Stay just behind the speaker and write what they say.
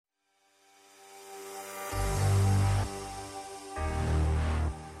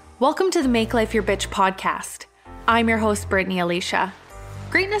Welcome to the Make Life Your Bitch podcast. I'm your host, Brittany Alicia.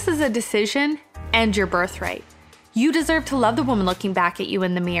 Greatness is a decision and your birthright. You deserve to love the woman looking back at you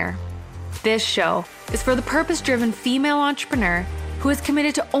in the mirror. This show is for the purpose-driven female entrepreneur who is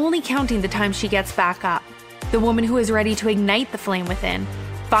committed to only counting the time she gets back up. The woman who is ready to ignite the flame within,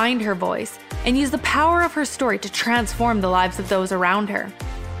 find her voice, and use the power of her story to transform the lives of those around her.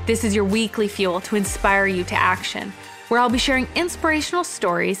 This is your weekly fuel to inspire you to action, where I'll be sharing inspirational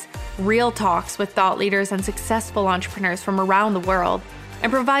stories, real talks with thought leaders and successful entrepreneurs from around the world, and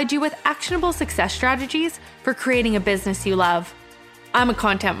provide you with actionable success strategies for creating a business you love. I'm a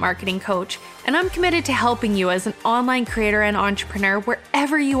content marketing coach, and I'm committed to helping you as an online creator and entrepreneur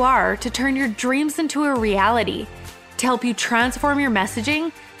wherever you are to turn your dreams into a reality, to help you transform your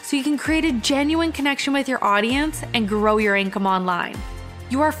messaging so you can create a genuine connection with your audience and grow your income online.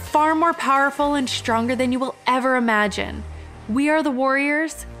 You are far more powerful and stronger than you will ever imagine. We are the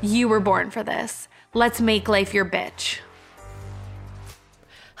warriors. You were born for this. Let's make life your bitch.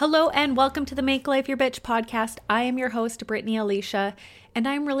 Hello and welcome to the Make Life Your Bitch podcast. I am your host, Brittany Alicia, and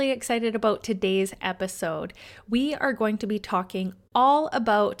I'm really excited about today's episode. We are going to be talking all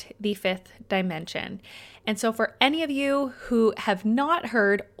about the fifth dimension. And so for any of you who have not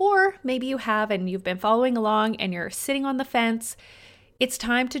heard, or maybe you have and you've been following along and you're sitting on the fence, it's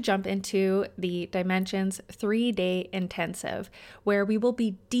time to jump into the Dimensions 3-day intensive, where we will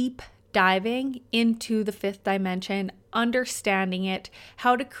be deep diving into the fifth dimension, understanding it,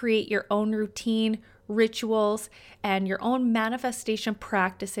 how to create your own routine, rituals, and your own manifestation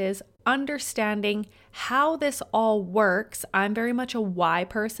practices, understanding how this all works. I'm very much a why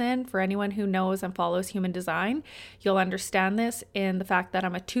person. For anyone who knows and follows human design, you'll understand this in the fact that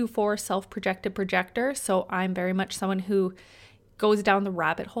I'm a 2/4 self-projected projector. So I'm very much someone who goes down the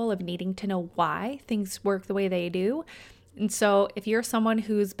rabbit hole of needing to know why things work the way they do. And so if you're someone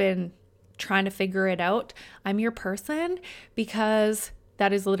who's been trying to figure it out, I'm your person, because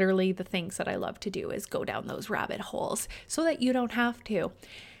that is literally the things that I love to do, is go down those rabbit holes so that you don't have to.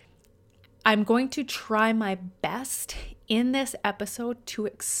 I'm going to try my best in this episode to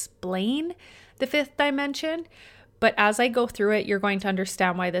explain the fifth dimension, but as I go through it, you're going to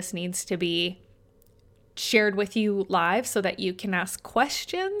understand why this needs to be shared with you live so that you can ask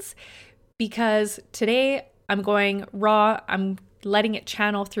questions, because today I'm going raw. I'm letting it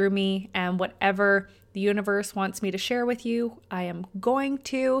channel through me, and whatever the universe wants me to share with you, I am going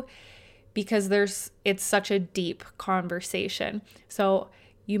to, because it's such a deep conversation. So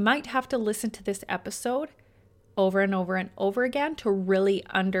you might have to listen to this episode over and over and over again to really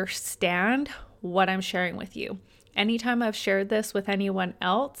understand what I'm sharing with you. Anytime I've shared this with anyone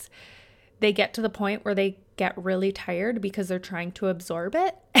else, they get to the point where they get really tired because they're trying to absorb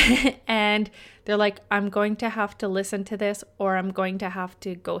it. And they're like, I'm going to have to listen to this, or I'm going to have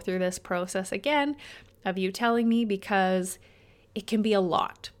to go through this process again of you telling me, because it can be a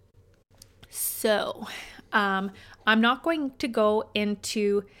lot. So I'm not going to go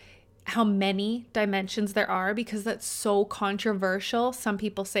into how many dimensions there are, because that's so controversial. Some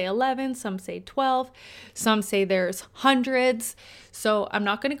people say 11, some say 12, some say there's hundreds. So I'm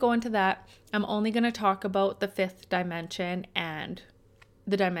not going to go into that. I'm only going to talk about the fifth dimension and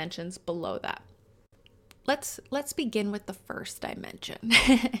the dimensions below that. Let's begin with the first dimension.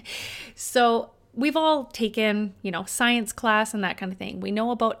 So we've all taken, science class and that kind of thing. We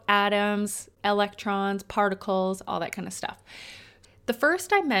know about atoms, electrons, particles, all that kind of stuff. The first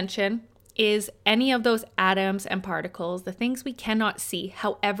dimension is any of those atoms and particles, the things we cannot see.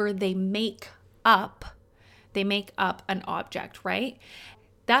 However, they make up an object, right?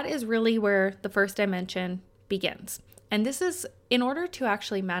 That is really where the first dimension begins. And this is, in order to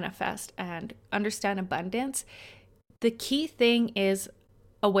actually manifest and understand abundance, the key thing is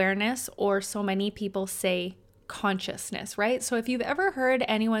awareness, or so many people say consciousness, right? So if you've ever heard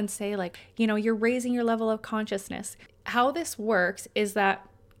anyone say you're raising your level of consciousness, how this works is that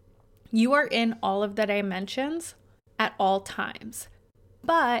you are in all of the dimensions at all times.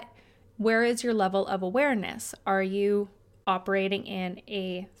 But where is your level of awareness? Are you operating in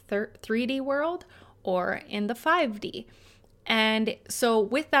a 3D world or in the 5D? And so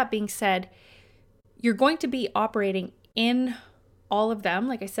with that being said, you're going to be operating in all of them,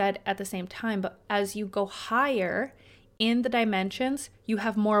 like I said, at the same time. But as you go higher in the dimensions, you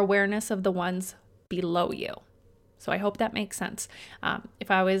have more awareness of the ones below you. So I hope that makes sense.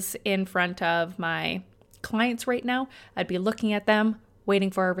 If I was in front of my clients right now, I'd be looking at them, waiting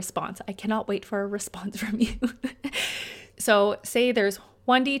for a response. I cannot wait for a response from you. So say there's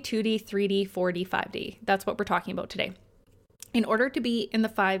 1D, 2D, 3D, 4D, 5D. That's what we're talking about today. In order to be in the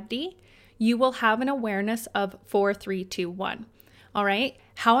 5D, you will have an awareness of 4, 3, 2, 1. All right.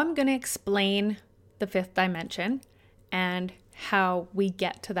 How I'm going to explain the fifth dimension and how we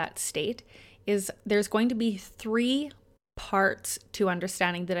get to that state is there's going to be 3 parts to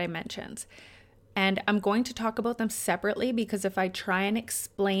understanding the dimensions. And I'm going to talk about them separately because if I try and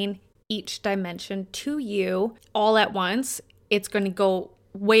explain each dimension to you all at once, it's going to go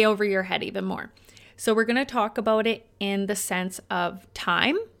way over your head even more. So we're going to talk about it in the sense of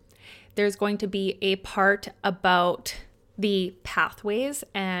time. There's going to be a part about the pathways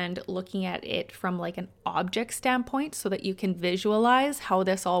and looking at it from like an object standpoint so that you can visualize how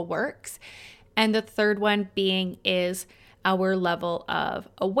this all works. And the third one being is our level of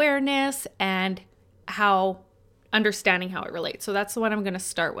awareness and how understanding how it relates. So that's the one I'm going to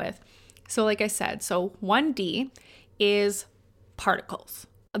start with. So like I said, so 1D is particles.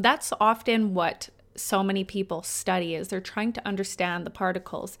 That's often what so many people study is they're trying to understand the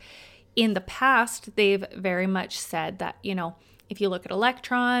particles. In the past, they've very much said that, if you look at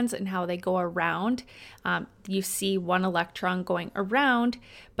electrons and how they go around, you see one electron going around.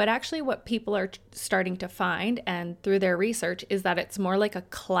 But actually what people are starting to find, and through their research, is that it's more like a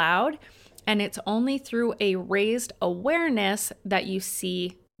cloud. And it's only through a raised awareness that you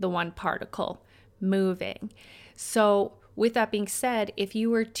see the one particle moving. So with that being said, if you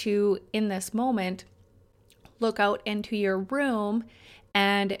were to, in this moment, look out into your room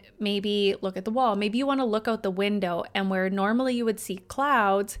and maybe look at the wall. Maybe you want to look out the window, and where normally you would see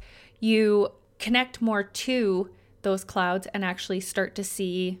clouds, you connect more to those clouds and actually start to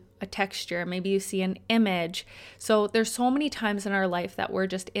see a texture. Maybe you see an image. So there's so many times in our life that we're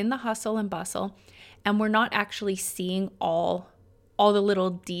just in the hustle and bustle and we're not actually seeing all the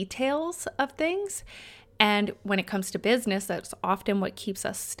little details of things. And when it comes to business, that's often what keeps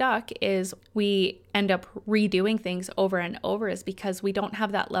us stuck is we end up redoing things over and over is because we don't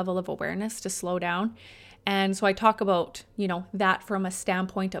have that level of awareness to slow down. And so I talk about, that from a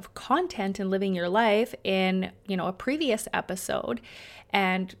standpoint of content and living your life in, a previous episode.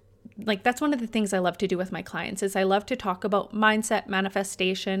 And like, that's one of the things I love to do with my clients is I love to talk about mindset,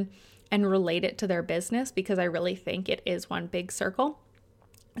 manifestation, and relate it to their business because I really think it is one big circle.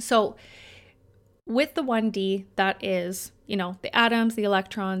 So with the 1D, that is, the atoms, the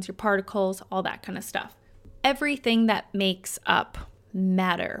electrons, your particles, all that kind of stuff. Everything that makes up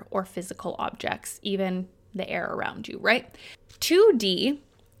matter or physical objects, even the air around you, right? 2D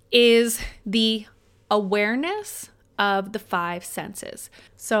is the awareness of the 5 senses.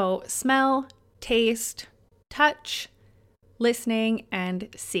 So smell, taste, touch, listening, and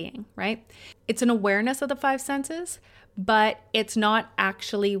seeing, right? It's an awareness of the 5 senses, but it's not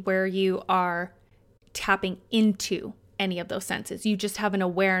actually where you are tapping into any of those senses. You just have an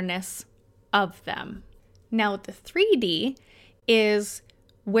awareness of them. Now, the 3D is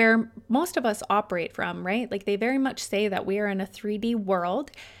where most of us operate from, right? Like they very much say that we are in a 3D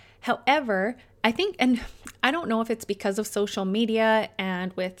world. However, I think, and I don't know if it's because of social media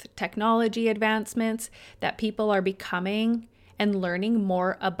and with technology advancements that people are becoming and learning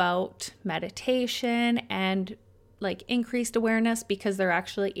more about meditation and like increased awareness because they're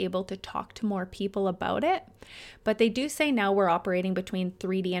actually able to talk to more people about it. But they do say now we're operating between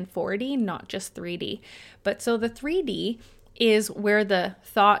 3D and 4D, not just 3D. But so the 3D is where the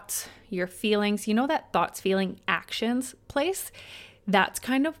thoughts, your feelings, that thoughts, feeling, actions place. That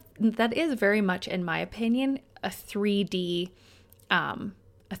is very much, in my opinion, a 3D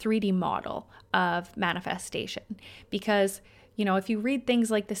model of manifestation. Because, if you read things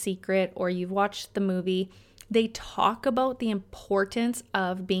like The Secret or you've watched the movie, they talk about the importance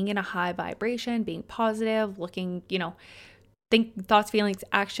of being in a high vibration, being positive, looking, think thoughts, feelings,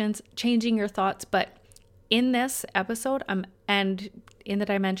 actions, changing your thoughts. But in this episode, and in the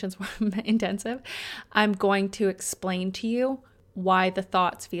Dimensions Intensive, I'm going to explain to you why the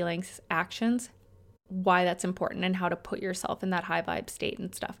thoughts, feelings, actions, why that's important and how to put yourself in that high vibe state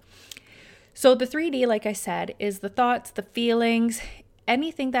and stuff. So the 3D, like I said, is the thoughts, the feelings,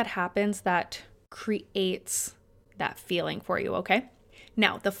 anything that happens that creates that feeling for you, okay?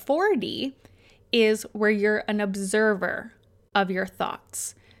 Now, the 4D is where you're an observer of your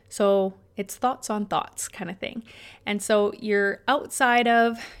thoughts. So it's thoughts on thoughts kind of thing. And so you're outside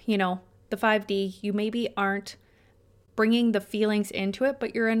of, the 5D, you maybe aren't bringing the feelings into it,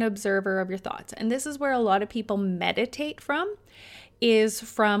 but you're an observer of your thoughts. And this is where a lot of people meditate from, is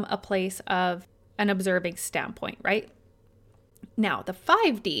from a place of an observing standpoint, right? Now, the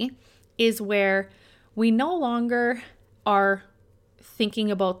 5D is where we no longer are thinking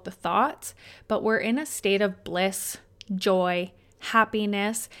about the thoughts, but we're in a state of bliss, joy,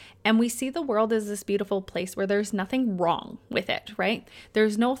 happiness, and we see the world as this beautiful place where there's nothing wrong with it, right?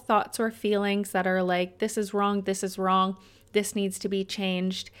 There's no thoughts or feelings that are like, this is wrong, this needs to be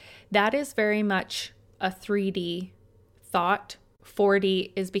changed. That is very much a 3D thought.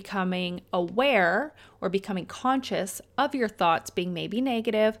 4D is becoming aware or becoming conscious of your thoughts being maybe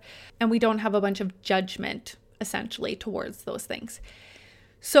negative, and we don't have a bunch of judgment essentially towards those things.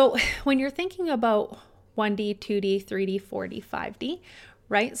 So when you're thinking about 1D, 2D, 3D, 4D, 5D,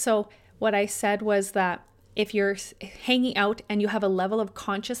 right? So what I said was that if you're hanging out and you have a level of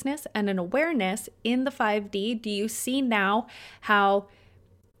consciousness and an awareness in the 5D, do you see now how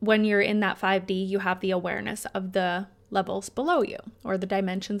when you're in that 5D, you have the awareness of the levels below you or the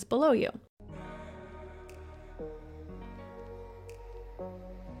dimensions below you?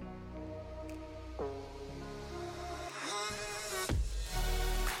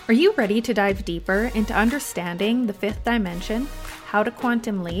 Are you ready to dive deeper into understanding the fifth dimension, how to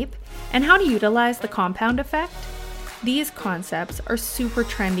quantum leap, and how to utilize the compound effect? These concepts are super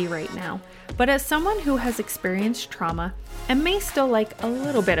trendy right now, but as someone who has experienced trauma and may still like a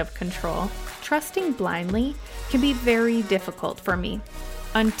little bit of control, trusting blindly can be very difficult for me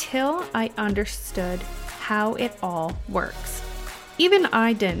until I understood how it all works. Even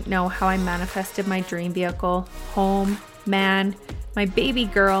I didn't know how I manifested my dream vehicle, home, man, my baby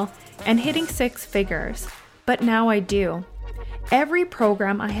girl, and hitting 6 figures, but now I do. Every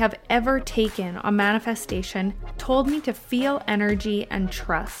program I have ever taken on manifestation told me to feel energy and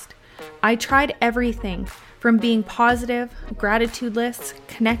trust. I tried everything from being positive, gratitude lists,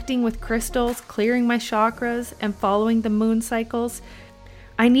 connecting with crystals, clearing my chakras, and following the moon cycles.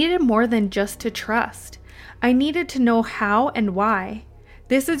 I needed more than just to trust. I needed to know how and why.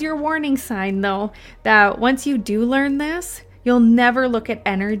 This is your warning sign, though, that once you do learn this, you'll never look at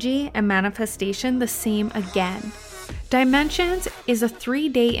energy and manifestation the same again. Dimensions is a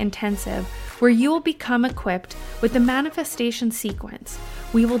 3-day intensive where you will become equipped with the manifestation sequence.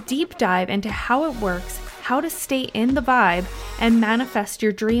 We will deep dive into how it works, how to stay in the vibe, and manifest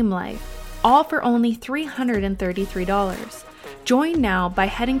your dream life, all for only $333. Join now by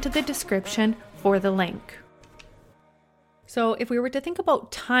heading to the description for the link. So if we were to think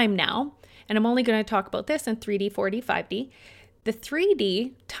about time now, and I'm only going to talk about this in 3D, 4D, 5D, the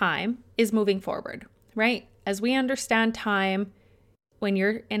 3D time is moving forward, right? As we understand time, when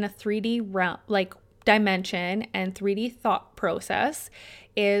you're in a 3D realm, like dimension and 3D thought process,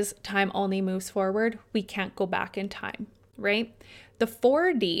 is time only moves forward. We can't go back in time, right? The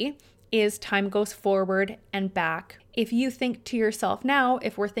 4D is time goes forward and back. If you think to yourself now,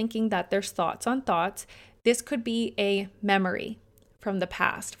 if we're thinking that there's thoughts on thoughts, this could be a memory from the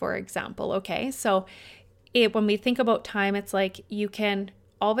past, for example, okay? So when we think about time, it's like you can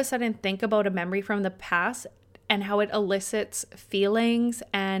all of a sudden think about a memory from the past and how it elicits feelings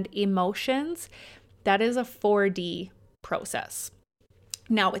and emotions. That is a 4D process.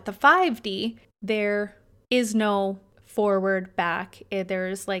 Now with the 5D, there is no forward, back.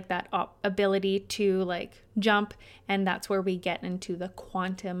 There's like that ability to like jump, and that's where we get into the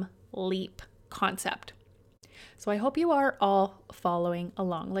quantum leap concept. So I hope you are all following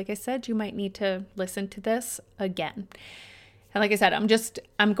along. Like I said, you might need to listen to this again. And like I said,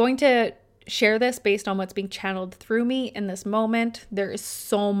 I'm going to share this based on what's being channeled through me in this moment. There is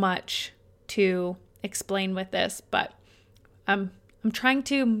so much to explain with this, but I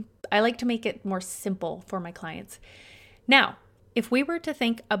like to make it more simple for my clients. Now, if we were to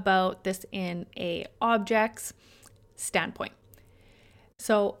think about this in a objects standpoint.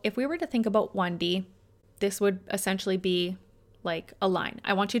 So if we were to think about 1D, this would essentially be like a line.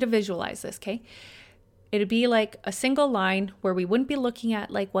 I want you to visualize this, okay? It'd be like a single line where we wouldn't be looking at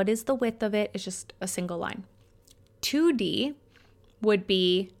like what is the width of it. It's just a single line. 2D would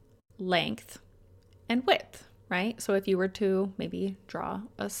be length and width, right? So if you were to maybe draw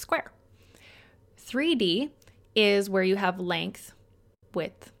a square. 3D is where you have length,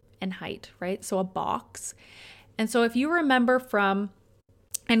 width, and height, right? So a box. And so if you remember from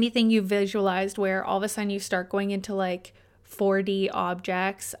anything you visualized where all of a sudden you start going into like 4D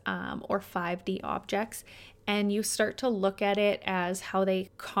objects or 5D objects, and you start to look at it as how they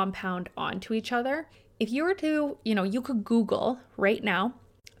compound onto each other. If you were to, you could Google right now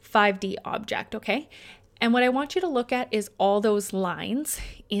 5D object, okay? And what I want you to look at is all those lines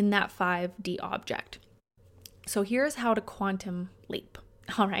in that 5D object. So here's how to quantum leap,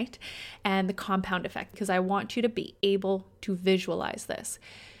 all right? And the compound effect, because I want you to be able to visualize this.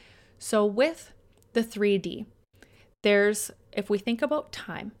 So with the 3D, if we think about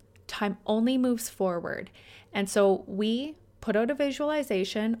time only moves forward. And so we put out a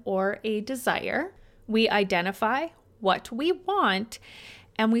visualization or a desire. We identify what we want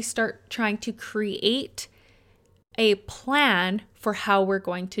and we start trying to create a plan for how we're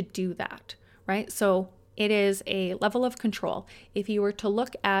going to do that, right? So it is a level of control. If you were to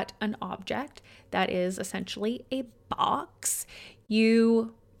look at an object that is essentially a box,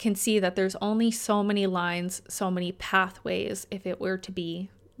 you can see that there's only so many lines, so many pathways if it were to be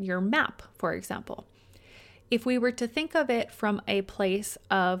your map, for example. If we were to think of it from a place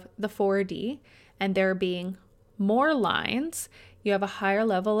of the 4D and there being more lines, you have a higher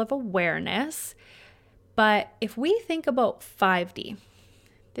level of awareness. But if we think about 5D,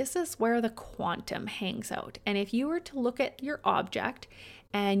 this is where the quantum hangs out. And if you were to look at your object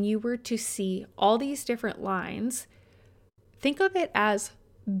and you were to see all these different lines, think of it as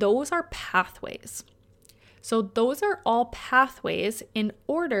those are pathways. So those are all pathways in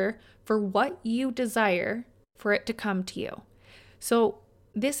order for what you desire for it to come to you. So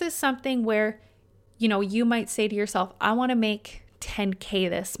this is something where, you might say to yourself, I want to make 10K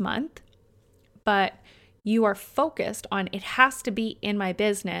this month, but you are focused on it has to be in my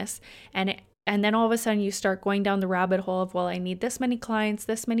business. And then all of a sudden you start going down the rabbit hole of, well, I need this many clients,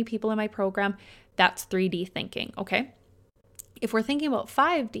 this many people in my program. That's 3D thinking. Okay. If we're thinking about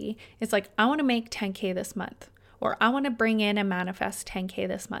 5D, it's like, I want to make 10K this month, or I want to bring in and manifest 10K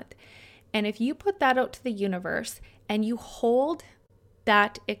this month. And if you put that out to the universe and you hold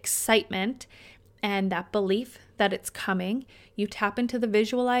that excitement and that belief that it's coming, you tap into the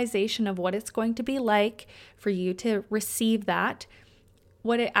visualization of what it's going to be like for you to receive that,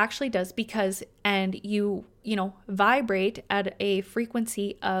 what it actually does, and you vibrate at a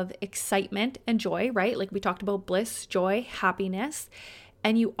frequency of excitement and joy, right? Like we talked about bliss, joy, happiness,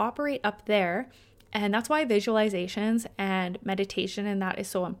 and you operate up there. And that's why visualizations and meditation and that is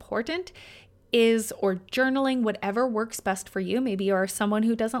so important, or journaling, whatever works best for you. Maybe you're someone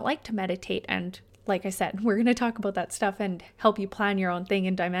who doesn't like to meditate. And like I said, we're going to talk about that stuff and help you plan your own thing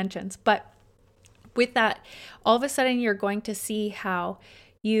in dimensions. But with that, all of a sudden you're going to see how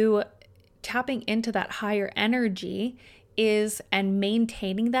you tapping into that higher energy and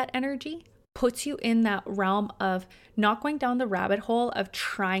maintaining that energy puts you in that realm of not going down the rabbit hole of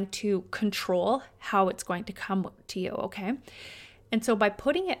trying to control how it's going to come to you, okay? And so by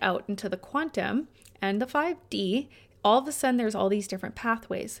putting it out into the quantum and the 5D, all of a sudden there's all these different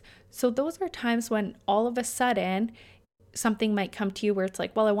pathways. So those are times when all of a sudden something might come to you where it's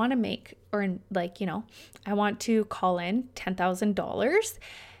like, well, I want to make, I want to call in $10,000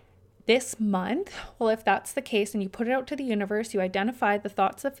 this month. Well, if that's the case and you put it out to the universe, you identify the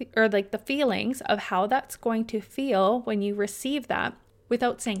thoughts the feelings of how that's going to feel when you receive that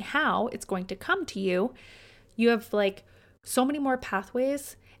without saying how it's going to come to you. You have so many more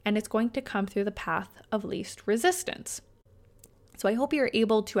pathways and it's going to come through the path of least resistance. So I hope you're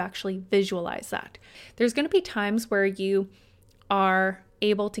able to actually visualize that. There's going to be times where you are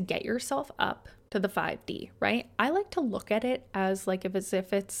able to get yourself up to the 5D, right? I like to look at it as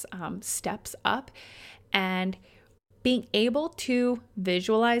if it's steps up, and being able to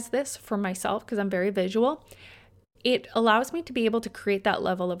visualize this for myself, because I'm very visual, it allows me to be able to create that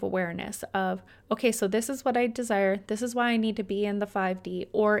level of awareness of, okay, so this is what I desire. This is why I need to be in the 5D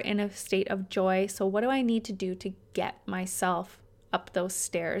or in a state of joy. So what do I need to do to get myself up those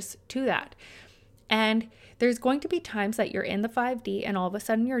stairs to that? And there's going to be times that you're in the 5D and all of a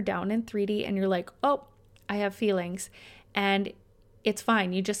sudden you're down in 3D and you're like, oh, I have feelings. And it's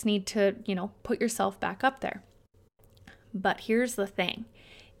fine. You just need to, put yourself back up there. But here's the thing,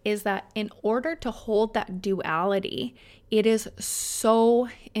 is that in order to hold that duality, it is so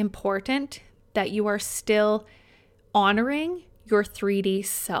important that you are still honoring your 3D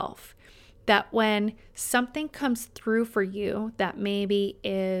self. That when something comes through for you that maybe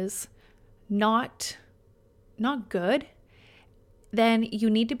is not good, then you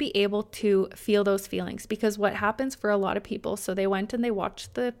need to be able to feel those feelings. Because what happens for a lot of people, so they went and they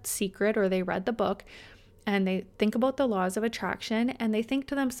watched The Secret or they read the book and they think about the laws of attraction and they think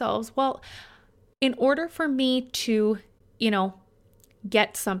to themselves, well, in order for me to,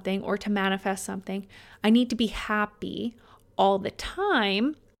 get something or to manifest something, I need to be happy all the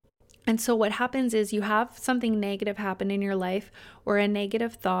time. And so what happens is you have something negative happen in your life, or a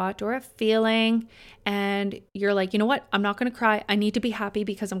negative thought or a feeling, and you're like, you know what? I'm not going to cry. I need to be happy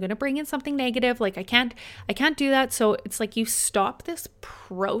because I'm going to bring in something negative. I can't do that. So it's like you stop this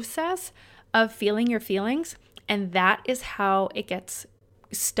process of feeling your feelings, and that is how it gets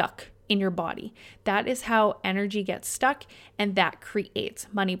stuck in your body. That is how energy gets stuck, and that creates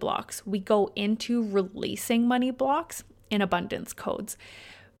money blocks. We go into releasing money blocks in abundance codes.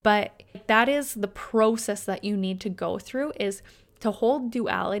 But that is the process that you need to go through, is To hold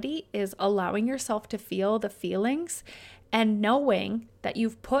duality is allowing yourself to feel the feelings and knowing that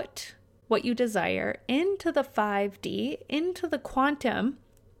you've put what you desire into the 5D, into the quantum,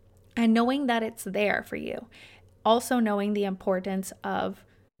 and knowing that it's there for you. Also knowing the importance of,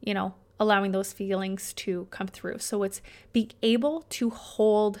 allowing those feelings to come through. So it's being able to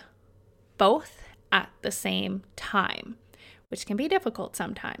hold both at the same time, which can be difficult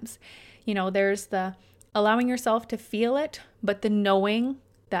sometimes. There's the allowing yourself to feel it, but the knowing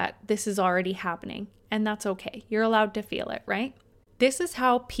that this is already happening, and that's okay. You're allowed to feel it, right? This is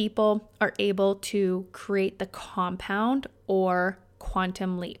how people are able to create the compound or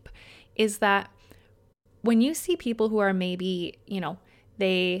quantum leap, is that when you see people who are maybe,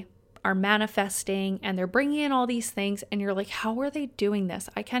 they are manifesting and they're bringing in all these things and you're like, how are they doing this?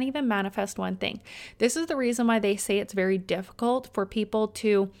 I can't even manifest one thing. This is the reason why they say it's very difficult for people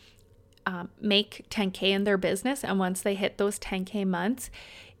to make 10K in their business. And once they hit those 10K months,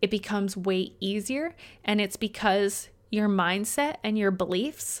 it becomes way easier. And it's because your mindset and your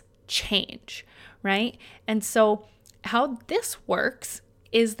beliefs change, right? And so how this works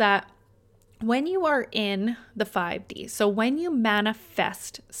is that when you are in the 5D, so when you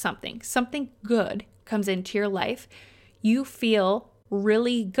manifest something good comes into your life, you feel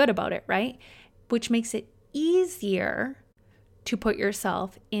really good about it, right? Which makes it easier to put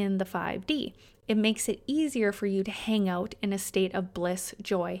yourself in the 5D. It makes it easier for you to hang out in a state of bliss,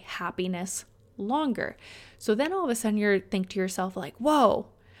 joy, happiness longer. So then all of a sudden you think to yourself like, whoa,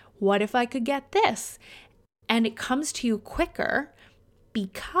 what if I could get this? And it comes to you quicker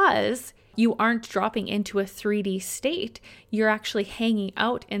because you aren't dropping into a 3D state. You're actually hanging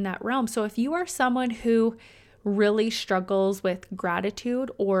out in that realm. So if you are someone who really struggles with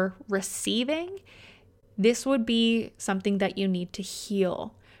gratitude or receiving, this would be something that you need to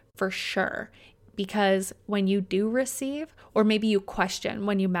heal for sure. Because when you do receive, or maybe you question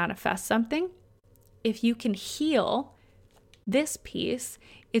when you manifest something, if you can heal this piece,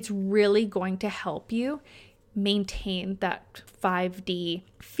 it's really going to help you maintain that 5D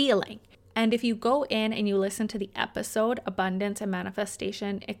feeling. And if you go in and you listen to the episode, Abundance and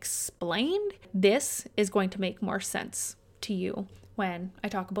Manifestation Explained, this is going to make more sense to you when I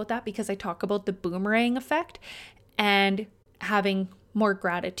talk about that, because I talk about the boomerang effect and having more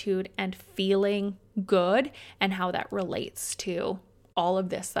gratitude and feeling good and how that relates to all of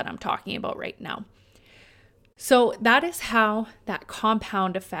this that I'm talking about right now. So that is how that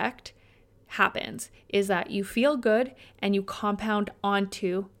compound effect happens, is that you feel good and you compound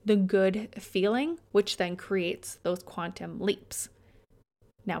onto the good feeling, which then creates those quantum leaps.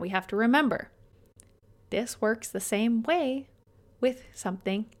 Now we have to remember, this works the same way with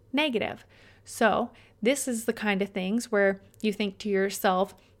something negative. So this is the kind of things where you think to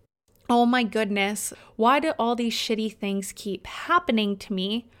yourself, oh my goodness, why do all these shitty things keep happening to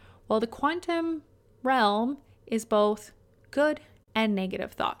me? Well, the quantum realm is both good and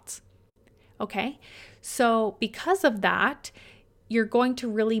negative thoughts. Okay, so because of that, you're going to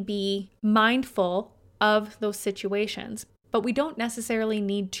really be mindful of those situations, but we don't necessarily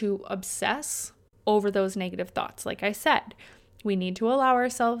need to obsess over those negative thoughts. Like I said, we need to allow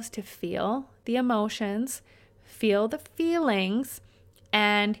ourselves to feel the emotions, feel the feelings,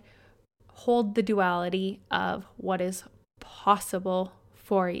 and hold the duality of what is possible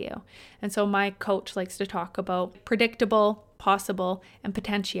for you. And so my coach likes to talk about predictable, possible, and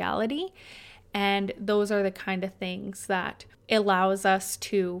potentiality. And those are the kind of things that allows us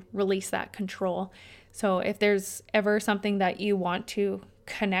to release that control. So if there's ever something that you want to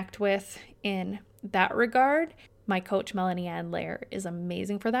connect with in that regard, my coach, Melanie Ann Lair, is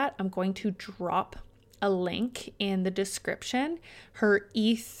amazing for that. I'm going to drop a link in the description. Her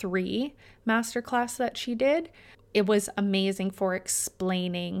E3 masterclass that she did, it was amazing for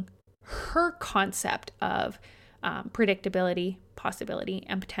explaining her concept of predictability, possibility,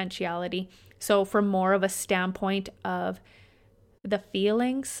 and potentiality. So from more of a standpoint of the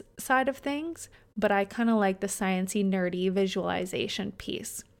feelings side of things, but I kind of like the sciencey, nerdy visualization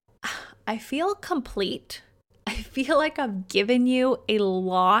piece. I feel complete. I feel like I've given you a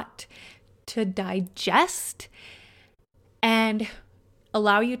lot to digest and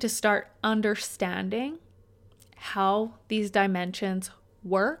allow you to start understanding how these dimensions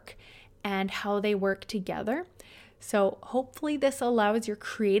work and how they work together. So hopefully this allows your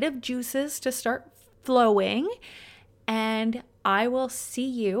creative juices to start flowing, and I will see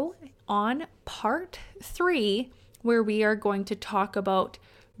you on part 3, where we are going to talk about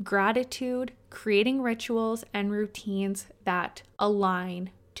gratitude, creating rituals and routines that align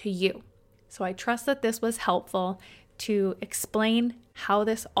to you. So I trust that this was helpful to explain how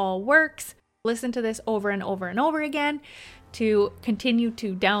this all works. Listen to this over and over and over again to continue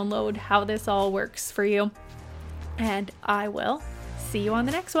to download how this all works for you. And I will see you on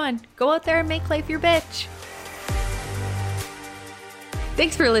the next one. Go out there and make life your bitch.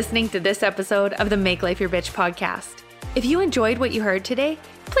 Thanks for listening to this episode of the Make Life Your Bitch podcast. If you enjoyed what you heard today,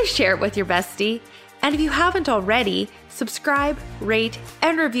 please share it with your bestie. And if you haven't already, subscribe, rate,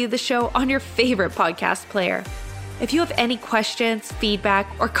 and review the show on your favorite podcast player. If you have any questions, feedback,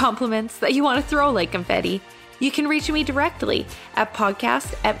 or compliments that you want to throw like confetti, you can reach me directly at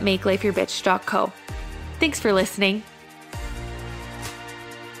podcast@makelifeyourbitch.co. Thanks for listening.